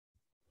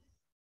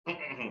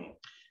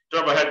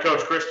Centerville head coach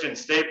Christian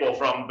Staple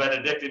from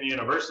Benedictine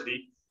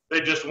University.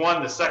 They just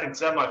won the second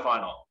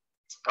semifinal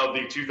of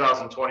the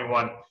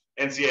 2021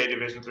 NCAA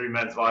Division III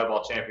Men's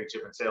Volleyball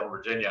Championship in Salem,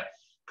 Virginia.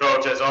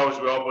 Coach, as always,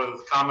 we open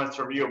with comments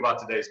from you about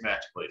today's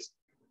match, please.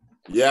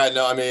 Yeah,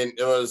 no, I mean,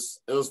 it was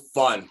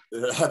fun.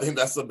 I think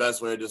that's the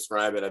best way to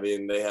describe it. I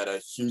mean, they had a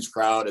huge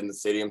crowd in the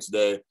stadium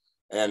today,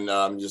 and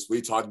we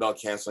talked about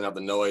canceling out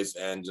the noise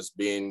and just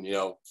being,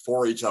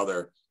 for each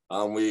other.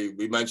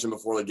 We mentioned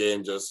before the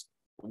game just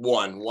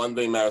one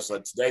thing matters.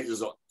 So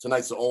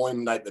tonight's the only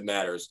night that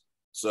matters.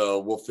 So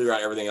we'll figure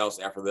out everything else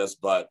after this,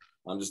 but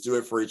just do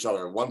it for each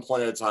other. 1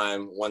 point at a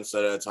time, one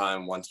set at a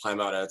time, one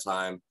timeout at a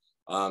time,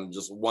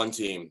 just one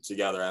team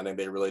together. I think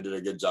they really did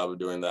a good job of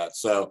doing that.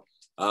 So,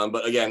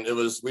 but again,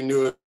 we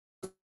knew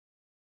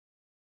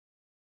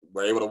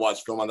we're able to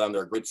watch film on them.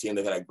 They're a great team.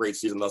 They've had a great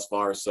season thus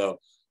far. So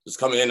just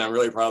coming in, I'm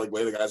really proud of the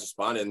way the guys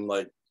responded. And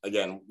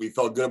again, we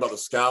felt good about the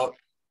scout,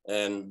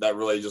 and that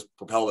really just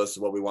propelled us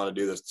to what we want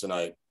to do this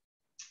tonight.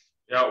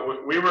 Yeah,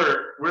 we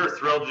were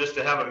thrilled just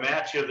to have a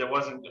match here that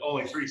wasn't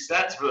only 3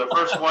 sets for the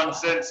first one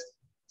since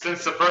the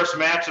first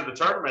match of the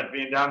tournament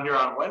being down here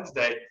on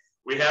Wednesday.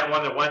 We had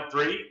one that went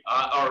 5.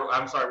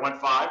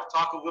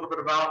 Talk a little bit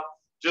about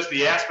just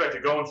the aspect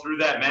of going through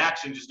that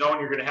match and just knowing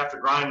you're going to have to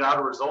grind out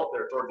a result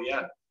there toward the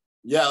end.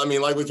 Yeah, I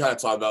mean, like we kind of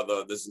talked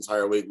about this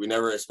entire week, we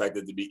never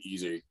expected it to be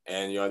easy.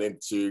 And, I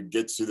think to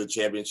get to the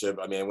championship,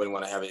 I mean, I wouldn't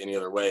want to have it any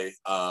other way.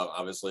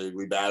 Obviously,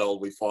 we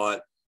battled, we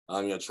fought.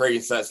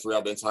 Trading sets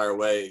throughout the entire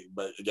way,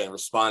 but again,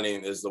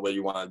 responding is the way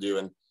you want to do.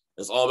 And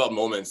it's all about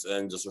moments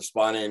and just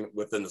responding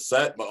within the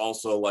set, but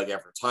also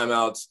after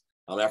timeouts,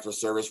 after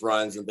service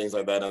runs and things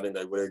like that. I think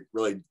they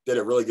really did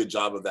a really good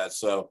job of that.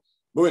 So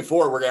moving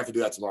forward, we're gonna have to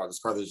do that tomorrow. This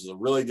Carthage is a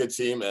really good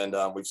team, and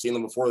we've seen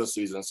them before this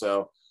season.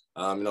 So,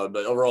 but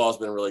overall, it's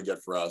been really good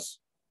for us.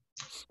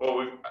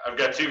 Well, I've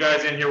got 2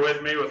 guys in here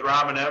with me, with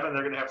Rob and Evan.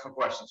 They're gonna have some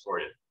questions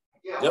for you.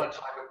 Yeah, I want to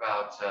talk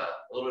about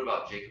a little bit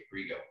about Jacob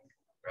Rigo.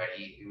 Right,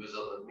 he was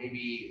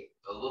maybe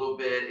a little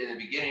bit in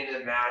the beginning of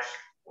the match,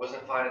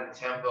 wasn't finding the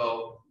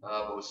tempo,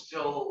 but was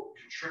still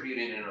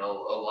contributing in a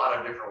lot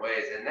of different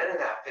ways. And then in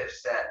that 5th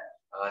set,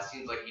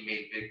 seems like he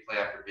made big play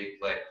after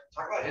big play.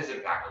 Talk about his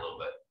impact a little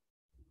bit.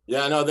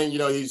 Yeah, no, I think,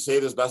 he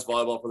saved his best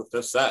volleyball for the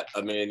 5th set. I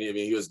mean,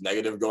 he was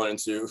negative going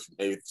into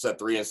maybe set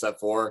 3 and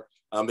set 4,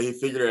 but he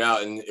figured it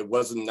out, and it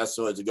wasn't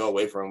necessarily to go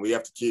away from him. We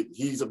have to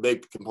he's a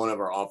big component of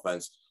our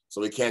offense,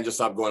 so we can't just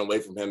stop going away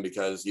from him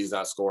because he's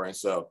not scoring.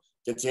 So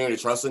continue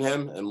to trust in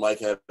him, and Mike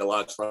had a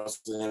lot of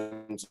trust in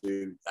him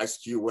to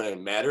execute when it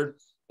mattered.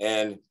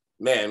 And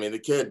man, I mean, the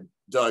kid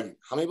dug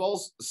how many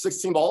balls?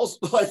 16 balls?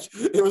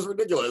 It was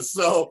ridiculous.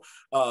 So,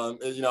 I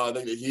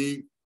think that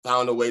he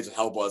found a way to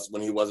help us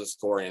when he wasn't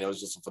scoring, and it was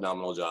just a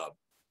phenomenal job.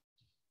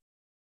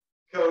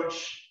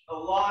 Coach, a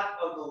lot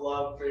of the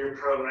love for your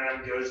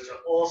program goes to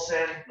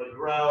Olsen,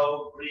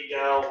 McGrow,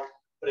 Rigo,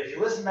 but if you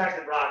listen back to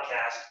the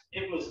broadcast,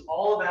 it was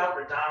all about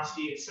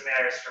Radomski and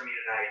Samaras for me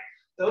tonight.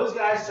 Those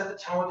guys set the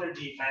tone with their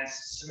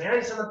defense.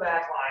 Samaras on the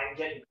back line,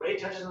 getting great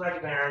touches on the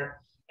right Baron.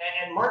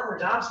 And Martin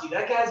Radomski,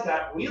 that guy's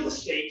got real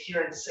estate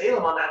here in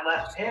Salem on that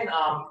left pin.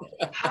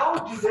 How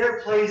do their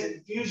plays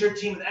infuse your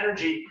team with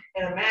energy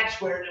in a match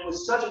where it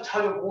was such a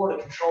tug of war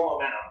to control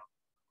momentum?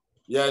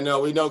 Yeah, no,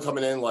 we know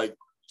coming in,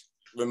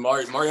 when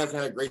Mario has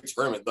had a great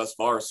tournament thus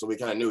far, so we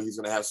kind of knew he's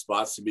going to have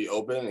spots to be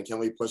open, and can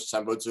we push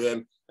tempo to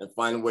him and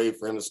find a way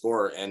for him to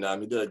score? And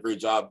he did a great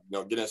job,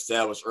 getting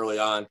established early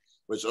on,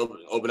 which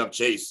opened up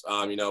chase.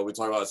 We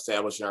talk about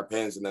establishing our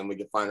pins, and then we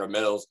can find our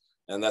middles,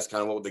 and that's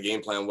kind of what the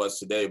game plan was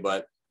today.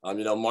 But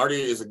Marty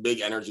is a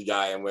big energy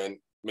guy, and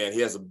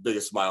he has the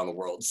biggest smile in the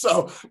world.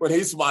 So when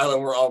he's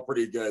smiling, we're all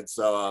pretty good.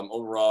 So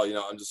overall,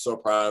 I'm just so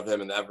proud of him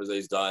and the efforts that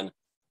he's done.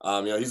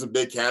 He's a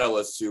big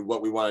catalyst to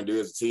what we want to do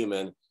as a team,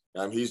 and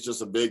he's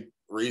just a big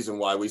reason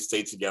why we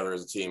stay together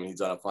as a team, and he's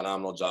done a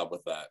phenomenal job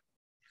with that.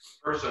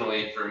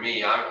 Personally, for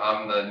me,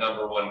 I'm the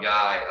 #1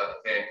 guy of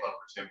the fan club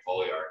for Tim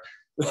Folliard.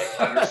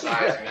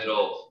 Undersized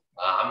middle.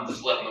 I'm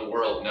just letting the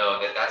world know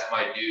that that's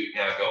my dude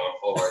now going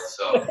forward.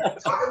 So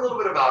talk a little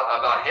bit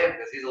about him,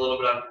 because he's a little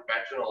bit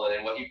unconventional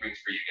and what he brings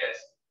for you guys.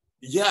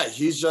 Yeah,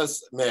 he's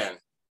just,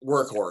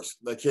 workhorse.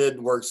 The kid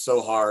works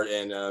so hard,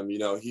 and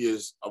he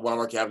is one of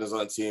our captains on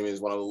the team.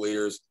 He's one of the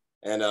leaders,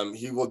 and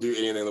he will do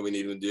anything that we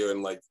need him to do.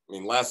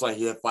 And last night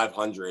he hit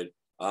 500,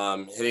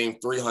 hitting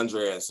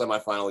 300 at a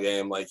semifinal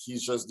game.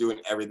 He's just doing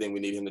everything we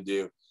need him to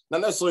do. Not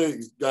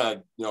necessarily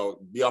gonna,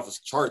 be off his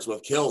charts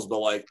with kills,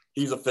 but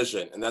he's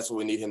efficient, and that's what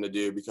we need him to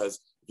do, because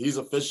if he's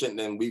efficient,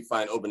 then we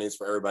find openings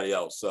for everybody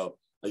else. So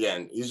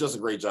again, he's just a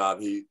great job.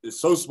 He is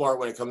so smart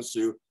when it comes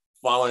to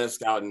following a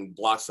scout and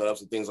block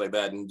setups and things like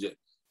that. And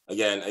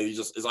again, his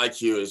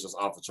IQ is just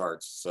off the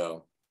charts.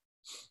 So,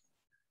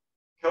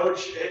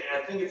 Coach,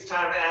 I think it's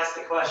time to ask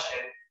the question.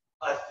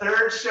 A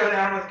 3rd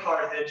showdown with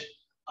Carthage,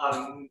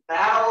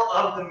 battle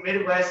of the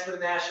Midwest for the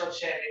national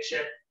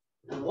championship.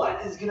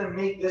 What is going to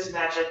make this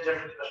matchup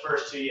different than the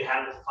first 2 you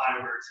had with the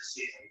Firebirds this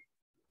season?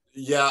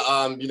 Yeah,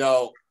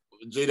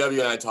 JW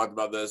and I talked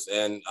about this,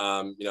 and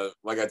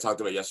like I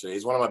talked about yesterday,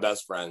 he's one of my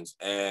best friends,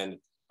 and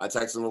I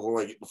texted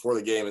him before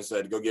the game and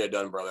said, "Go get it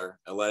done, brother,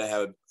 and let it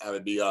have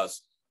it be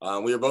us."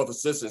 We were both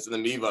assistants in the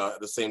MIVA at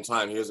the same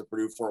time. He was at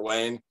Purdue Fort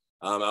Wayne.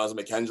 I was at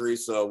McKendree,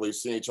 so we've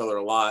seen each other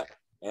a lot,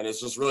 and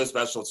it's just really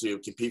special to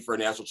compete for a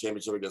national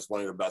championship against one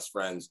of your best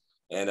friends,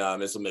 and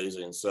it's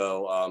amazing.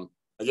 So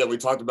again, we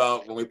talked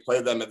about when we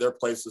played them at their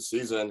place this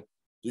season.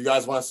 You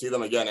guys want to see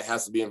them again? It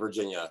has to be in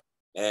Virginia,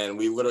 and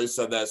we literally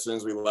said that as soon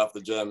as we left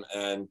the gym,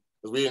 and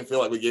because we didn't feel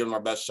like we gave them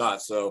our best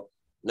shot. So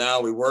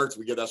now we worked,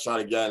 we get that shot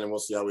again, and we'll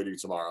see how we do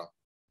tomorrow.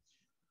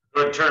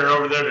 Go ahead and turn it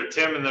over there to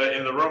Tim in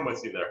the room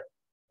with you there.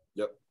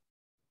 Yep.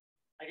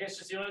 I guess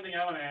just the only thing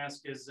I want to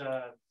ask is,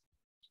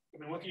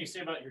 what can you say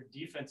about your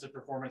defensive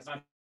performance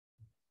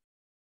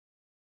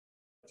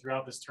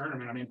throughout this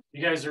tournament? I mean,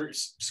 you guys are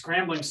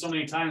scrambling so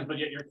many times, but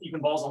yet you're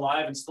keeping balls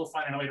alive and still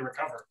finding a way to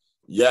recover.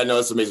 Yeah, no,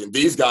 it's amazing.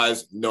 These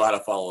guys know how to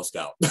follow a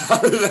scout.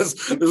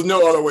 There's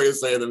no other way to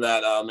say it than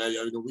that.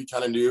 We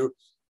kind of knew,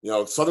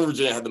 Southern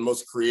Virginia had the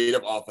most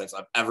creative offense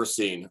I've ever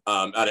seen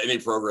out of any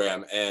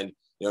program. And,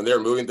 they were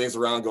moving things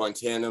around, going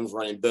tandems,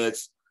 running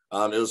bigs.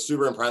 It was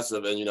super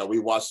impressive. And, we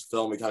watched the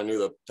film. We kind of knew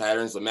the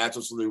patterns, the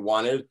matchups that we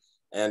wanted.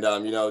 And,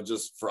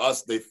 just for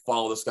us, they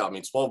follow the scout.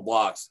 12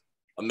 blocks,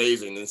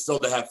 amazing. And still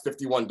to have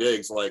 51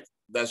 digs,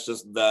 that's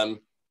just them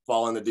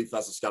following the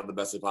defensive scout the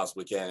best they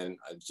possibly can. And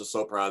I'm just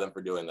so proud of them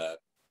for doing that.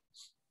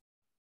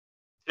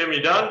 Tim,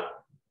 you done?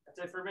 That's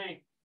it for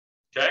me.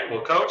 Okay,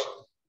 well, Coach,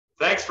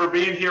 thanks for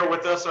being here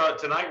with us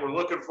tonight. We're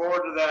looking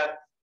forward to that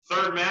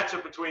third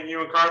matchup between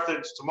you and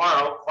Carthage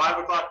tomorrow, 5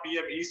 o'clock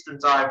p.m. Eastern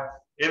time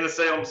in the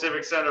Salem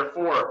Civic Center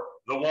for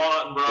the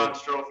Walnut and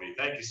Bronze Trophy.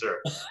 Thank you,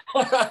 sir.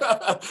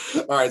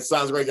 All right,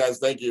 sounds great, guys.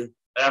 Thank you.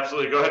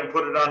 Absolutely. Go ahead and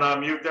put it on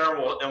mute there,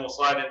 and we'll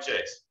slide in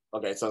Chase.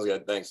 Okay, sounds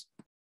good. Thanks.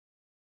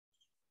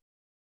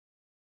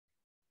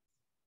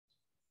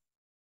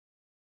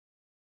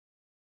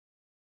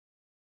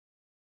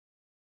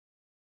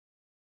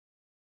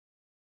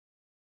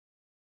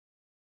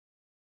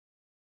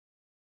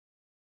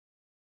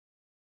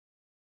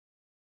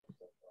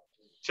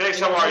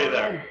 Chase, how are you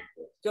there?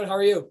 Good. How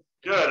are you?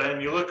 Good.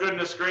 And you look good in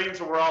the screen,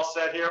 so we're all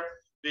set here.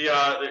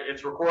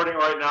 It's recording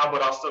right now,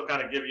 but I'll still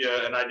kind of give you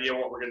an idea of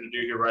what we're going to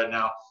do here right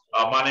now.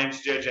 My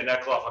name's JJ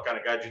Neckloff. I'll kind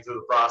of guide you through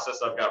the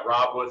process. I've got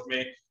Rob with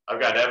me. I've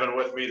got Evan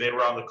with me. They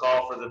were on the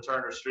call for the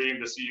Turner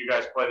stream to see you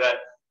guys play that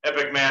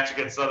epic match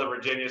against Southern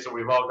Virginia. So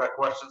we've all got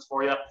questions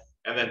for you.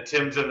 And then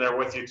Tim's in there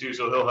with you too,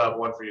 so he'll have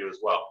one for you as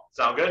well.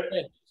 Sound good?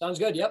 Okay. Sounds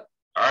good. Yep.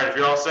 All right. If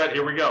you're all set,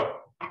 here we go.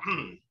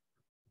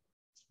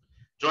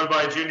 Joined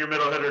by junior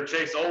middle hitter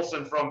Chase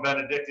Olson from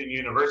Benedictine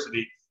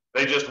University.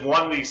 They just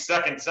won the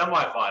second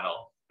semifinal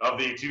of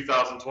the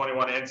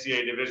 2021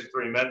 NCAA Division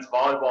III Men's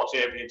Volleyball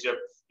Championship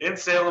in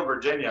Salem,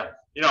 Virginia.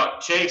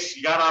 Chase,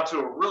 you got out to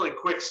a really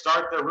quick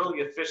start there, really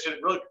efficient,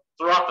 really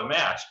throughout the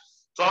match.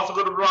 Talk a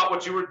little bit about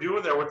what you were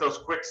doing there with those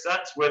quick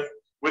sets with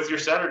your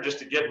setter just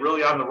to get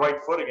really on the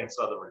right foot against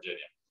Southern Virginia.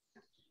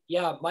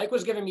 Yeah, Mike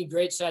was giving me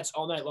great sets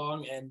all night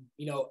long. And,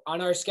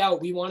 on our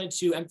scout, we wanted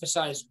to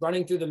emphasize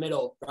running through the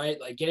middle, right?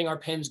 Like getting our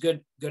pins,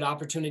 good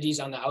opportunities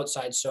on the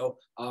outside. So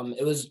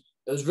it was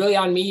really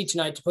on me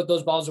tonight to put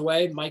those balls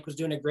away. Mike was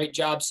doing a great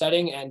job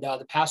setting, and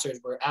the passers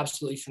were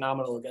absolutely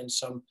phenomenal against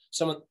some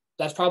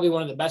that's probably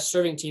one of the best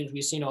serving teams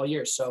we've seen all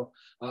year. So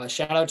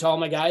shout out to all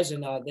my guys,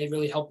 and they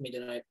really helped me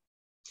tonight.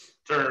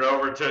 Turn it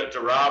over to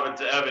Rob and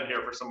to Evan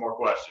here for some more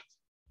questions.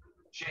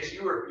 Chase,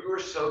 you were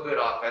so good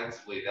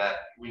offensively that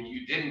when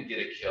you didn't get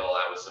a kill,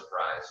 I was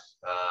surprised.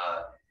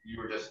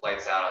 You were just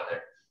lights out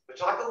there. But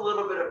talk a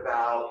little bit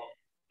about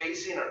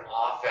facing an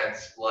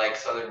offense like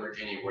Southern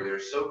Virginia, where they're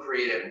so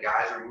creative and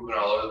guys are moving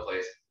all over the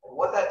place, and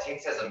what that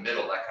takes as a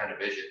middle, that kind of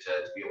vision to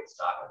be able to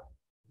stop it.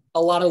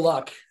 A lot of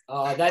luck.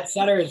 That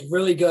setter is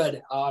really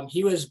good.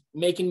 He was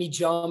making me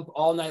jump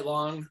all night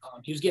long.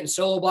 He was getting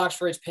solo blocks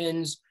for his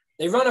pins.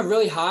 They run a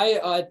really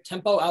high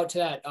tempo out to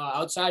that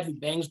outside who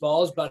bangs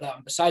balls. But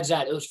besides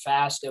that, it was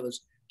fast. It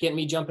was getting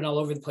me jumping all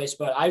over the place.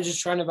 But I was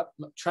just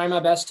trying my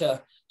best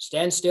to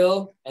stand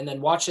still and then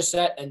watch the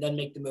set and then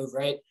make the move,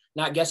 right?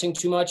 Not guessing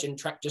too much and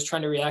just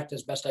trying to react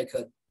as best I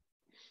could.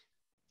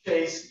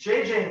 Chase,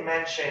 JJ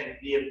mentioned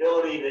the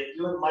ability that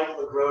you and Mike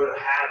LeGros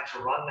have to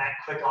run that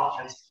quick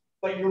offense,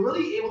 but you're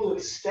really able to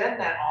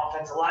extend that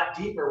offense a lot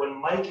deeper when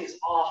Mike is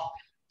off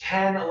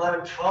 10,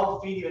 11,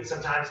 12 feet even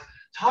sometimes.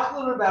 Talk a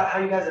little bit about how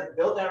you guys have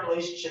built that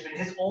relationship in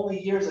his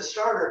only year as a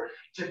starter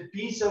to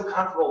be so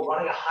comfortable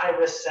running a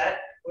high-risk set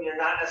when you're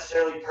not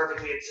necessarily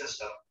perfectly in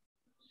system.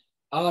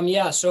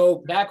 Yeah,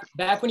 so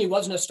back when he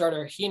wasn't a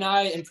starter, he and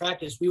I in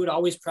practice, we would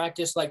always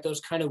practice like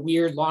those kind of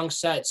weird long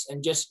sets.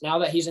 And just now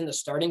that he's in the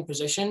starting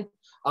position,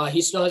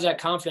 he still has that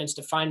confidence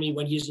to find me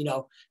when he's,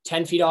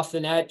 10 feet off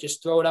the net,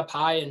 just throw it up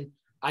high and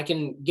I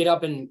can get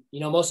up and,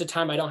 most of the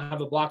time I don't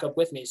have a block up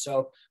with me.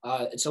 So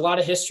it's a lot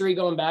of history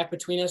going back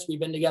between us. We've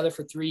been together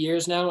for 3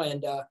 years now,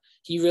 and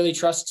he really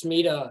trusts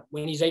me to,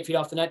 when he's 8 feet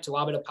off the net, to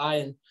lob it up high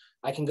and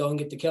I can go and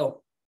get the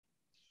kill.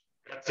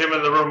 Got Tim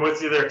in the room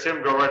with you there.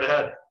 Tim, go right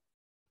ahead.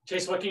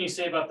 Chase, what can you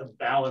say about the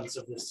balance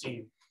of this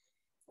team?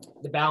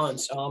 The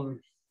balance,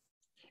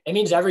 it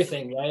means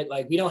everything, right?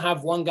 Like we don't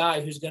have one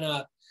guy who's going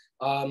to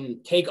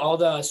take all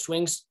the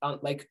swings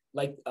like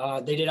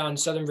they did on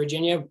Southern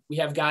Virginia. We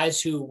have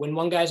guys who, when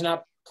one guy's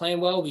not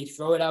playing well, we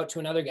throw it out to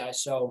another guy.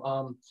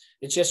 So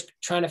it's just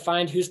trying to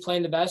find who's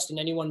playing the best in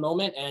any one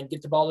moment and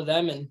get the ball to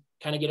them and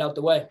kind of get out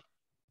the way.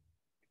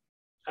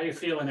 How you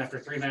feeling after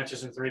 3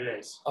 matches in 3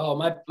 days? Oh,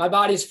 my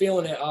body's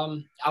feeling it.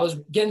 I was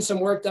getting some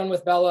work done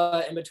with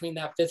Bella in between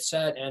that 5th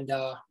set, and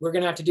we're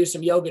gonna have to do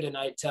some yoga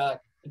tonight to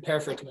prepare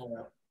for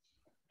tomorrow.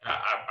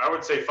 I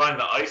would say find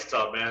the ice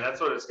tub, man. That's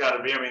what it's got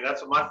to be. I mean,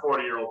 that's what my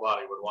 40-year-old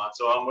body would want.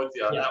 So I'm with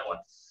you on that one.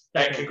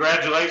 And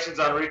congratulations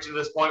on reaching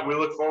this point. We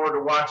look forward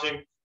to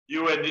watching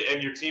you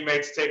and your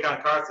teammates take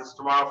on Carthage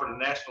tomorrow for the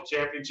national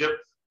championship,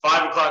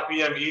 5:00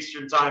 p.m.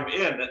 Eastern time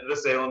in the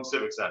Salem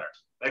Civic Center.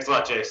 Thanks a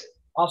lot, Chase.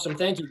 Awesome.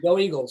 Thank you. Go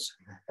Eagles.